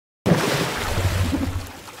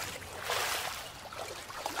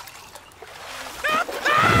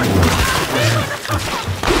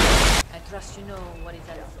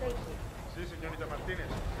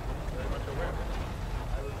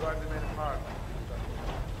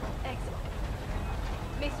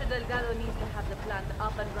Delgado needs to have the plant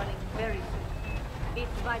up and running very soon.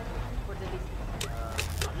 It's vital for the business.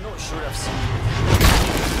 I'm not sure I've seen you.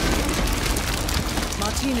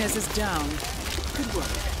 Martinez is down. Good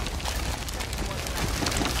work.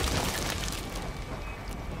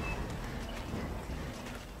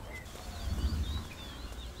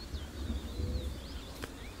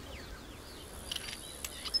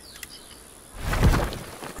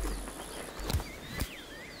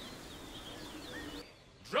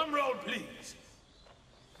 Drum roll, please.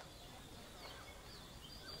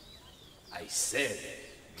 I said,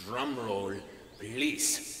 drum roll,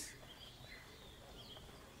 please.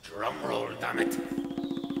 Drum roll, damn it.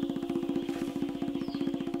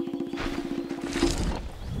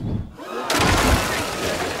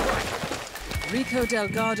 Rico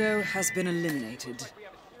Delgado has been eliminated.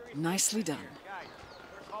 Nicely done.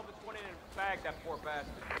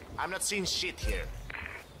 I'm not seeing shit here.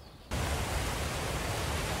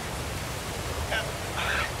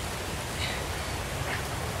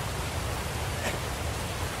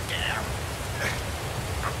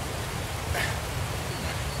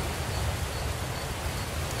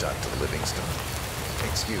 Dr. Livingstone.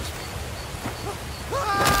 Excuse me.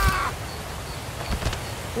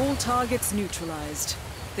 All targets neutralized.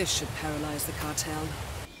 This should paralyze the cartel.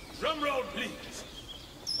 Drum roll, please.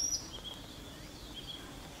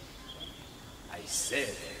 I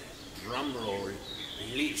said, drum roll,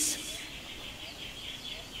 please.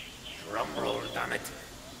 Drum roll, damn it.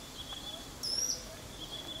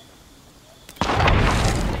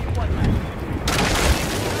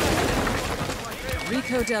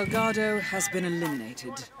 Rico Delgado has been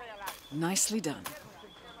eliminated. Nicely done.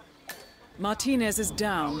 Martinez is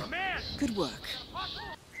down. Good work.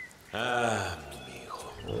 Ah,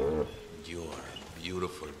 mijo. You're a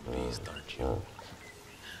beautiful beast, aren't you?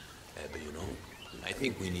 But you know, I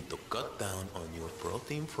think we need to cut down on your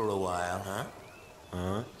protein for a while, huh?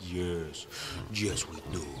 Huh? Yes. Yes, we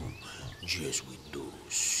do. Yes, we do.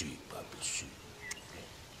 Si, papi, si.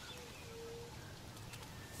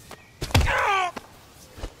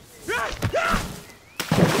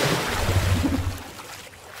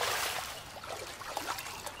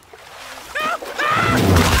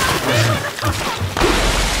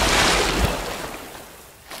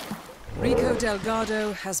 Rico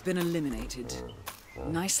Delgado has been eliminated.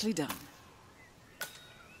 Nicely done.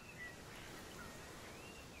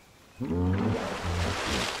 Can't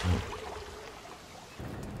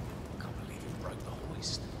believe you broke the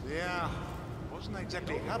hoist. Yeah, wasn't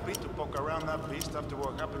exactly happy to poke around that beast after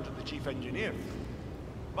what happened to the chief engineer.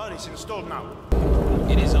 But it's installed now.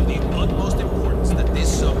 It is of the utmost importance that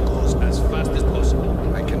this sub goes as fast as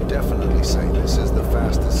possible. I can definitely say this is the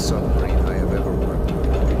fastest submarine I have ever worked with.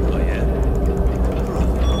 Oh, yeah?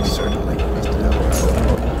 Certainly, Mr. Delgado.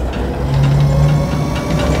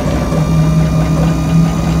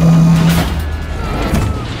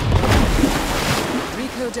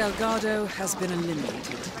 Rico Delgado has been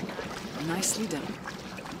eliminated. Nicely done.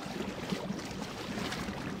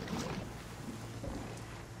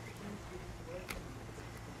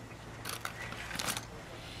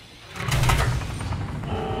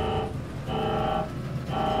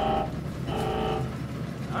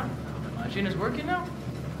 Machine is working now?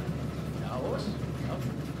 Yeah, boss.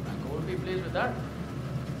 Franco will be pleased with that.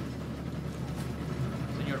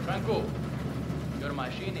 Senor Franco, your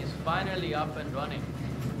machine is finally up and running.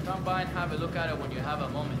 Come by and have a look at it when you have a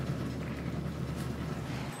moment.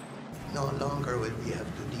 No longer will we have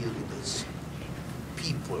to deal with those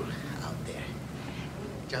people out there.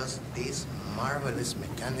 Just this marvelous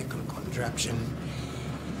mechanical contraption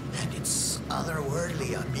and its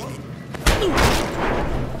otherworldly ability.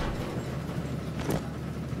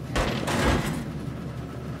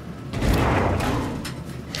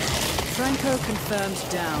 Franco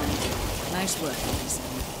confirmed down. Nice work, ladies.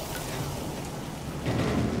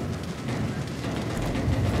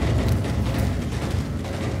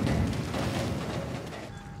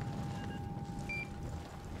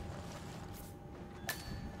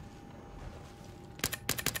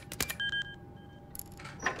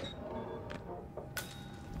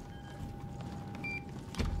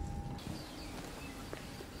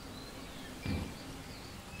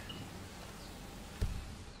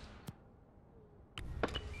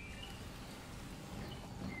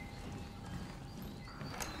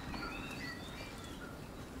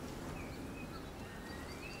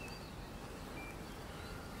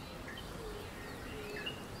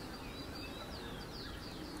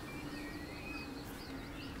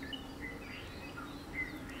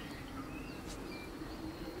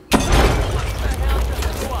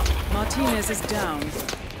 Martinez is down.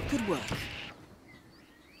 Good work.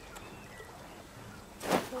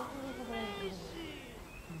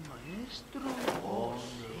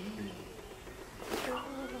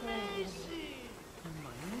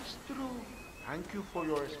 Thank you for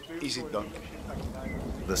your spirit. Is it done?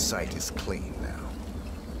 The site is clean now.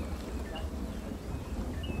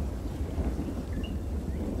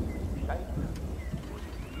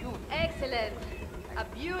 Excellent. A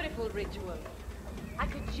beautiful ritual. I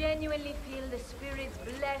could genuinely feel the spirits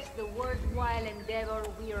bless the worthwhile endeavor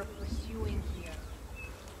we are pursuing here.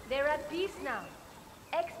 They're at peace now,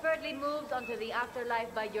 expertly moved onto the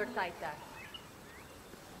afterlife by your Titan.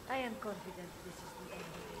 I am confident this is the end of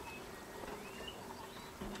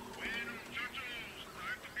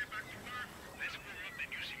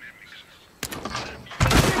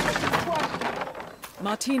it.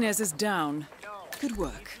 Martinez is down. Good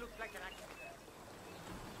work.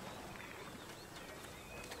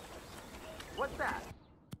 What's that?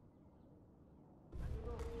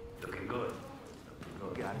 Looking good.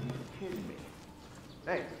 You gotta be kidding me.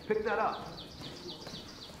 Hey, pick that up.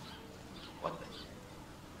 What the?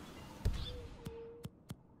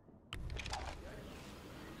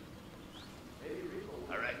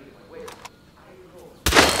 All right.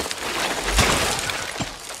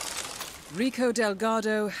 Rico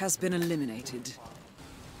Delgado has been eliminated.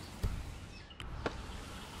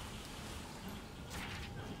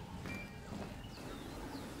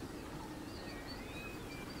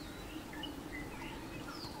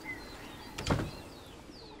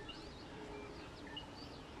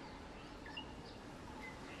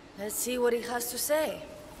 Let's see what he has to say.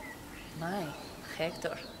 My,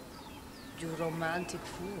 Hector, you romantic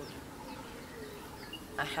fool.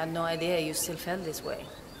 I had no idea you still felt this way.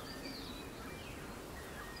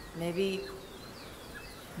 Maybe...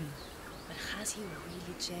 But has he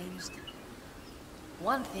really changed?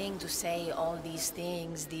 One thing to say all these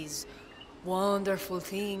things, these wonderful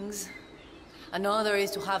things. Another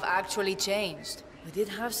is to have actually changed. We did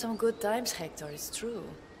have some good times, Hector, it's true.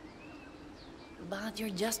 But you're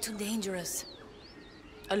just too dangerous.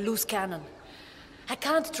 A loose cannon. I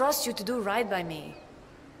can't trust you to do right by me.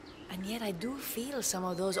 And yet I do feel some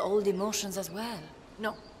of those old emotions as well.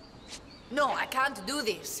 No. No, I can't do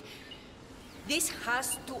this. This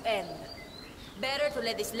has to end. Better to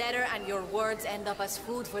let this letter and your words end up as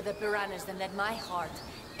food for the piranhas than let my heart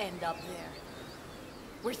end up there.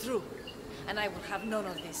 We're through, and I will have none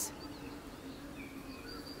of this.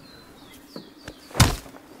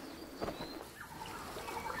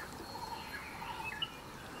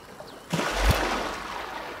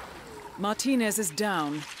 Martinez is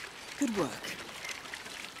down. Good work.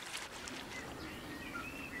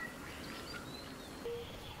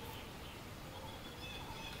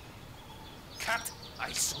 Cat,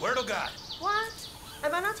 I swear to God. What?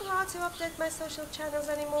 Am I not allowed to update my social channels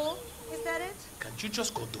anymore? Is that it? Can't you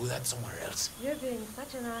just go do that somewhere else? You're being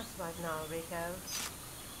such an ass right now, Rico.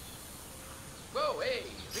 Whoa, hey,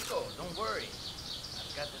 Rico, don't worry.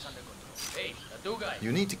 I've got this under control. Hey, the two guys.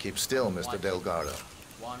 You need to keep still, Mr. Delgado.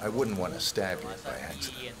 I wouldn't want to stab you by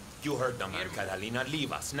accident. You heard the man, Catalina.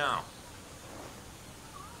 Leave us now.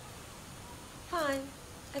 Fine.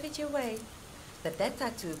 Have it your way. But that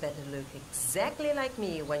tattoo better look exactly like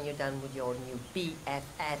me when you're done with your new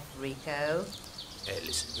BFF, Rico. Hey,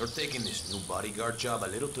 listen, you're taking this new bodyguard job a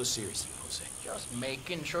little too seriously, Jose. Just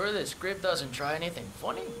making sure the script doesn't try anything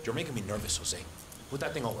funny. You're making me nervous, Jose. Put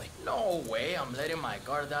that thing away. No way, I'm letting my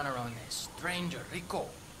guard down around this stranger, Rico.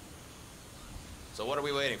 So what are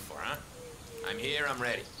we waiting for, huh? I'm here, I'm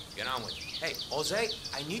ready. Get on with it. Hey, Jose,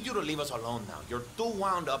 I need you to leave us alone now. You're too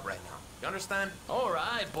wound up right now. You understand? All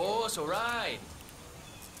right, boss, all right.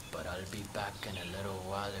 But I'll be back in a little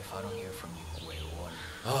while if I don't hear from you, Way One.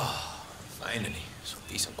 Oh, finally. So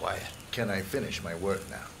peace and quiet. Can I finish my work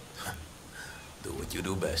now? Do what you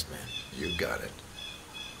do best, man. You got it.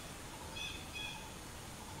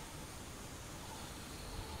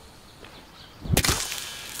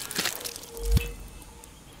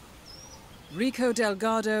 Rico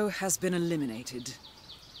Delgado has been eliminated.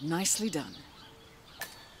 Nicely done.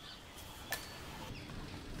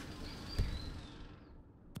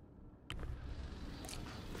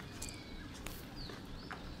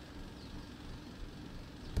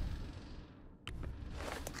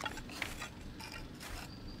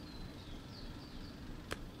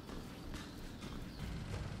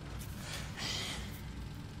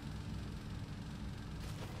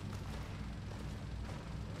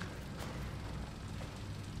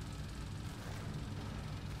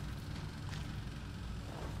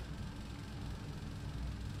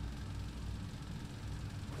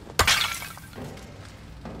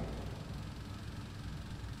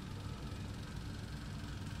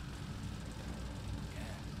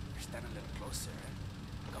 Stand a little closer.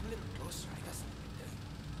 Come a little closer. I got something to tell you.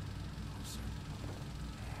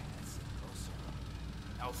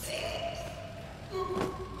 For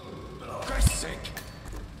Christ's sake!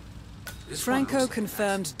 Franco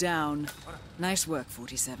confirmed down. Nice work,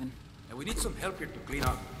 47. And we need some help here to clean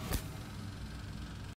up.